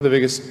The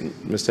biggest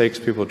mistakes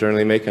people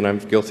generally make, and I'm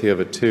guilty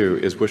of it too,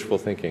 is wishful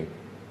thinking.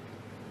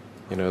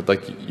 You know,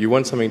 like you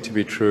want something to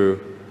be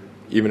true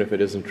even if it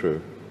isn't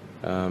true.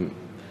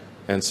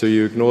 And so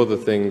you ignore the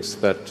things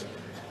that,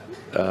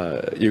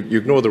 you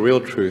ignore the real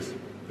truth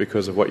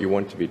because of what you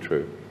want to be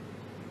true.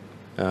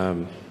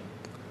 This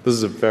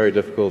is a very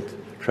difficult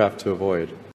trap to avoid.